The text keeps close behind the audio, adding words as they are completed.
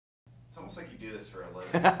almost like you do this for a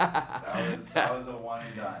living. that was a one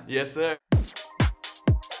and done. Yes, sir.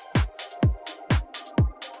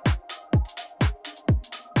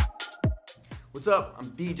 What's up?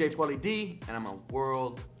 I'm DJ Pauly D, and I'm a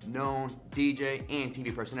world-known DJ and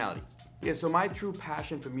TV personality. Yeah, so my true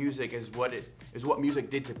passion for music is what music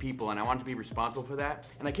did to people, and I wanted to be responsible for that.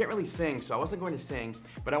 And I can't really sing, so I wasn't going to sing,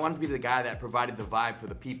 but I wanted to be the guy that provided the vibe for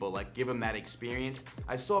the people, like give them that experience.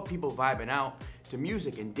 I saw people vibing out to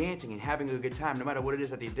music and dancing and having a good time, no matter what it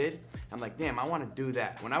is that they did. I'm like, damn, I want to do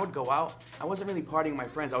that. When I would go out, I wasn't really partying with my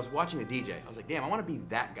friends. I was watching the DJ. I was like, damn, I want to be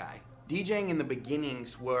that guy. DJing in the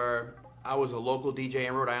beginnings were, I was a local DJ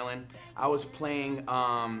in Rhode Island. I was playing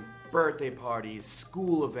birthday parties,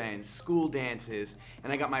 school events, school dances,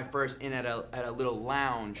 and I got my first in at a little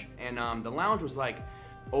lounge. And the lounge was like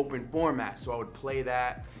open format, so I would play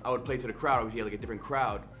that. I would play to the crowd. I would hear like a different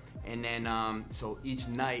crowd. And then, so each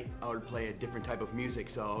night I would play a different type of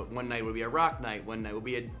music. So one night would be a rock night, one night would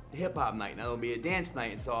be a hip hop night, another would be a dance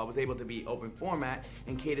night. And so I was able to be open format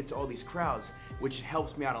and cater to all these crowds, which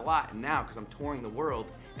helps me out a lot now because I'm touring the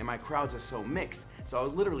world and my crowds are so mixed. So I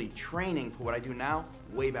was literally training for what I do now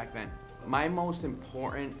way back then. My most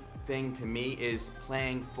important thing to me is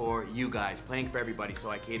playing for you guys, playing for everybody,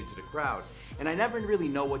 so I cater to the crowd. And I never really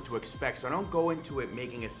know what to expect, so I don't go into it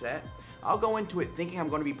making a set. I'll go into it thinking I'm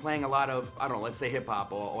going to be playing a lot of, I don't know, let's say hip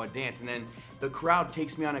hop or dance, and then the crowd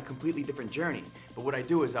takes me on a completely different journey. But what I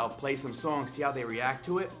do is I'll play some songs, see how they react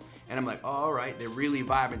to it, and I'm like, oh, all right, they're really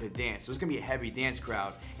vibing to dance. So it's gonna be a heavy dance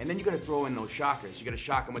crowd. And then you gotta throw in those shockers. You gotta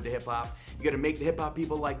shock them with the hip hop. You gotta make the hip hop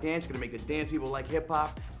people like dance. You gotta make the dance people like hip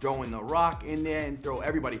hop. Throw in the rock in there and throw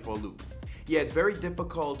everybody for a loop. Yeah, it's very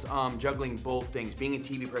difficult juggling both things, being a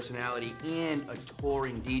TV personality and a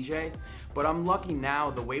touring DJ. But I'm lucky now,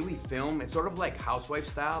 the way we film, it's sort of like housewife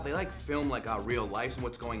style. They like film like our real lives and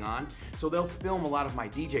what's going on. So they'll film a lot of my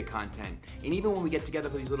DJ content. And even when we get together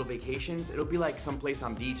for these little vacations, it'll be like someplace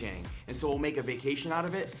I'm DJing. And so we'll make a vacation out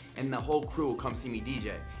of it, and the whole crew will come see me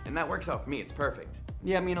DJ. And that works out for me, it's perfect.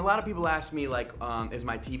 Yeah, I mean, a lot of people ask me, like, is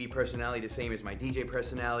my TV personality the same as my DJ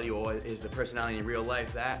personality, or is the personality in real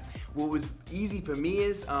life that? What was easy for me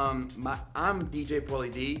is, I'm DJ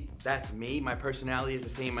Pauly D, that's me. My personality is the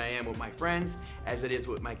same I am with my friends, as it is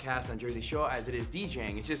with my cast on Jersey Shore, as it is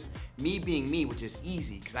DJing. It's just me being me, which is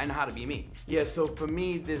easy, because I know how to be me. Yeah, so for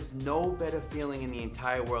me, there's no better feeling in the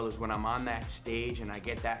entire world is when I'm on that stage and I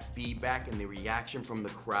get that feedback and the reaction from the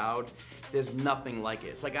crowd. There's nothing like it.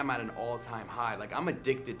 It's like I'm at an all-time high. Like, I'm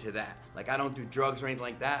addicted to that. Like, I don't do drugs or anything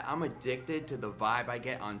like that. I'm addicted to the vibe I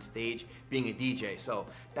get on stage being a DJ. So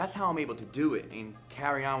that's how I'm able to do it and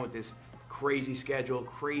carry on with this crazy schedule,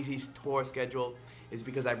 crazy tour schedule, is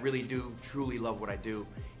because I really do truly love what I do.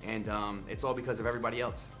 And it's all because of everybody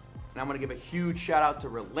else. And I'm gonna give a huge shout out to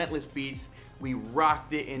Relentless Beats. We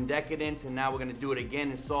rocked it in Decadence, and now we're gonna do it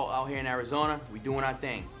again in Salt out here in Arizona. We doing our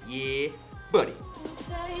thing. Yeah, buddy.